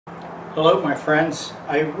Hello my friends.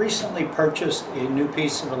 I recently purchased a new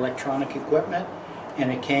piece of electronic equipment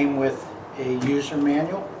and it came with a user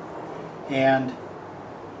manual, and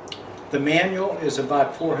the manual is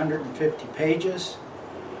about 450 pages.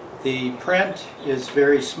 The print is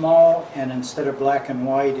very small, and instead of black and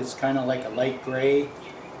white it's kind of like a light gray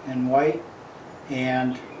and white,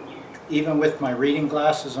 and even with my reading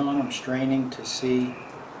glasses on I'm straining to see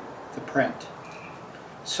the print.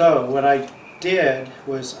 So what I did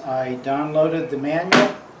was I downloaded the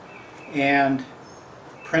manual and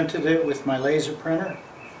printed it with my laser printer.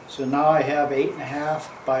 So now I have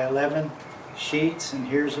 8.5 by 11 sheets, and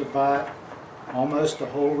here's about almost a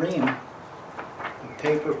whole ream of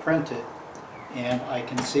paper printed, and I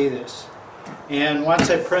can see this. And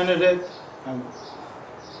once I printed it, I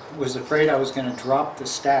was afraid I was going to drop the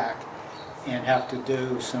stack and have to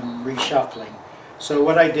do some reshuffling. So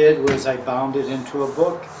what I did was I bound it into a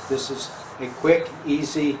book. This is a quick,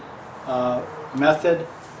 easy method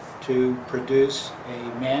to produce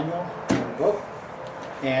a manual or a book,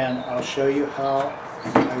 and I'll show you how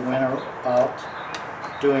I went about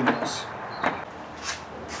doing this.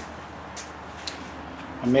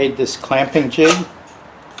 I made this clamping jig.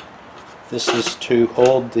 This is to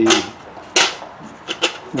hold the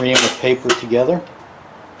ream of paper together.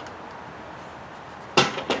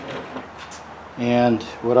 And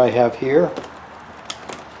what I have here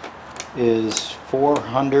is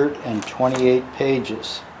 428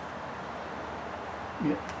 pages.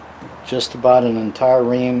 Just about an entire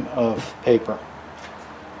ream of paper.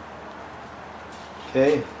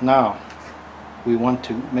 Okay, now we want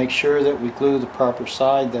to make sure that we glue the proper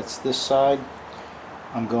side. That's this side.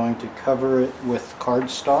 I'm going to cover it with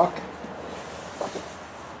cardstock.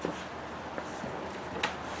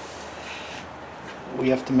 We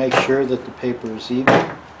have to make sure that the paper is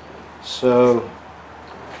even. So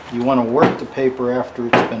you want to work the paper after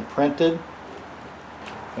it's been printed.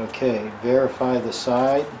 Okay, verify the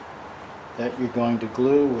side that you're going to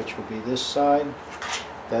glue, which will be this side.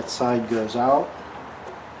 That side goes out.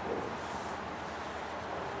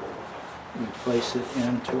 We place it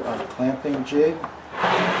into our clamping jig,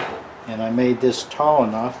 and I made this tall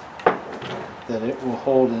enough that it will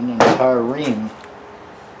hold an entire ream.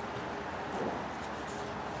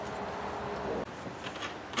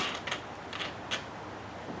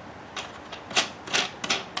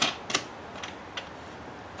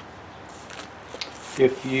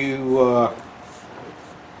 If you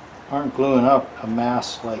aren't gluing up a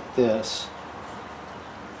mass like this,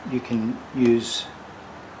 you can use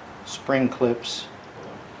spring clips,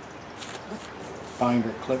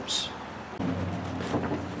 binder clips.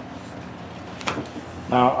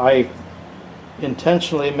 Now I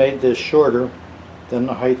intentionally made this shorter than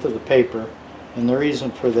the height of the paper, and the reason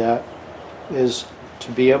for that is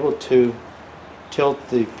to be able to tilt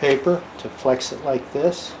the paper, to flex it like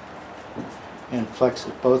this and flex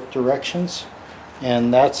it both directions,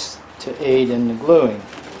 and that's to aid in the gluing.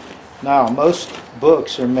 Now most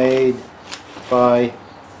books are made by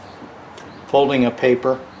folding a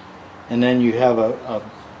paper, and then you have a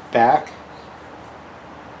back.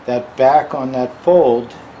 That back on that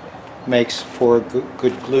fold makes for a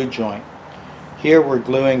good glue joint. Here we're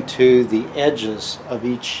gluing to the edges of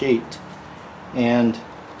each sheet, and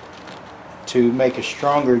to make a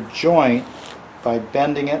stronger joint by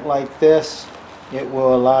bending it like this, it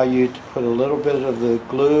will allow you to put a little bit of the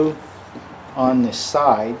glue on the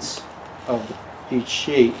sides of each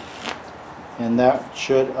sheet, and that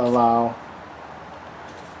should allow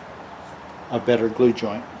a better glue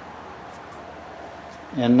joint.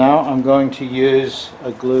 And now I'm going to use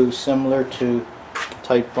a glue similar to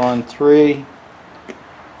Type Bond 3.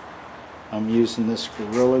 I'm using this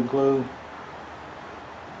Gorilla Glue.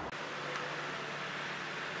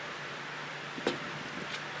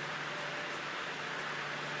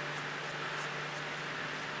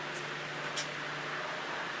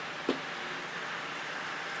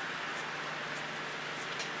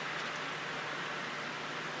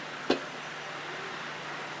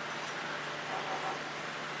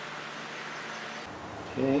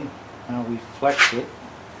 Okay, now we flex it.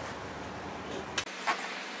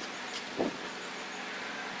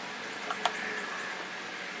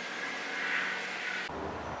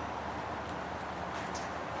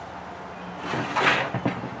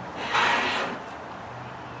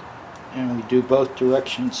 And we do both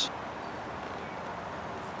directions.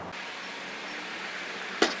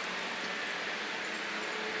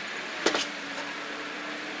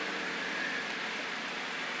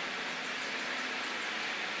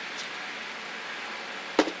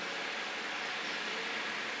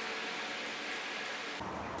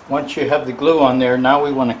 Once you have the glue on there, now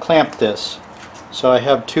we want to clamp this. So I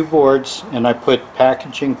have two boards, and I put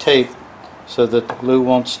packaging tape so that the glue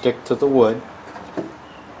won't stick to the wood.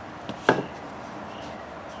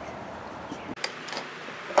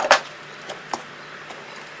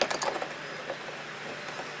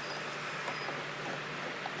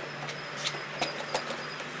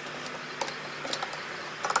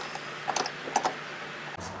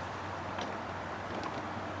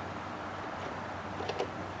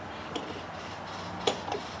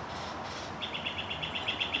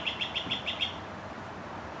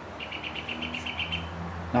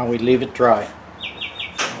 Now we leave it dry.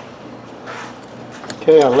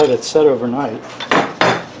 Okay, I'll let it set overnight.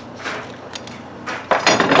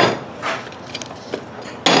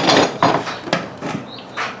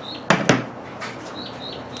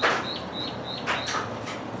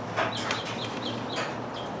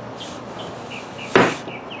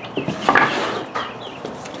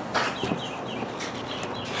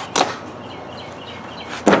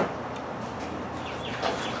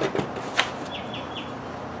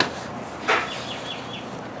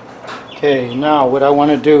 Okay, now what I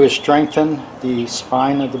want to do is strengthen the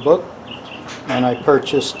spine of the book, and I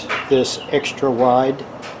purchased this extra wide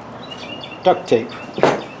duct tape.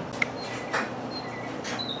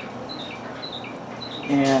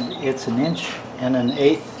 And it's 1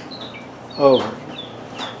 1/8 over.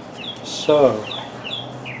 So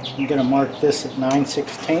I'm going to mark this at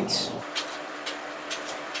 9/16.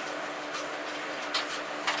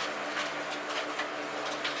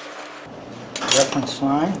 Reference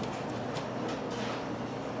line.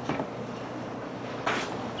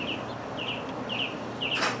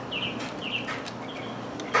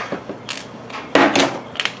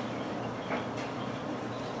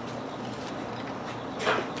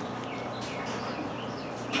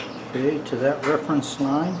 Okay, to that reference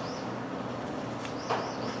line.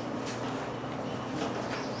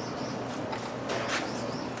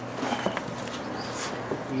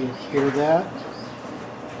 We adhere that.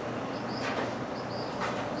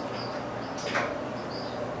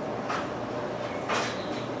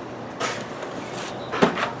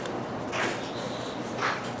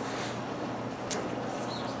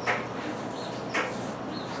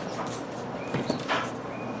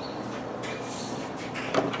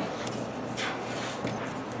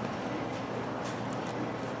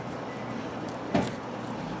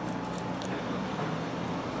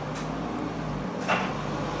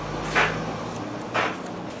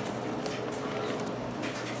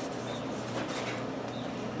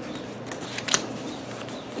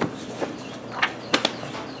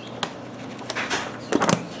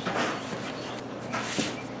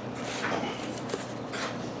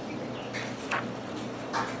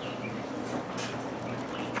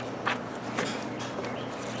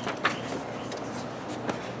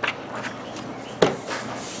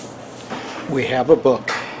 We have a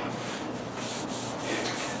book.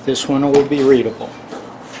 This one will be readable.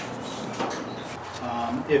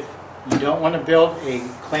 If you don't want to build a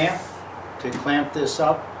clamp to clamp this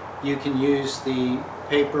up, you can use the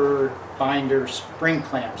paper binder spring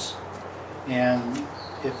clamps. And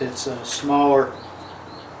if it's a smaller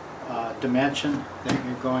dimension that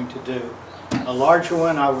you're going to do. A larger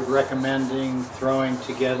one, I would recommend throwing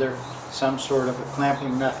together some sort of a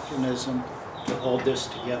clamping mechanism to hold this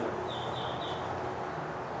together.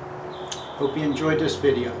 Hope you enjoyed this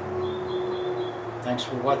video. Thanks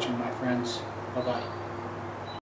for watching, my friends. Bye-bye.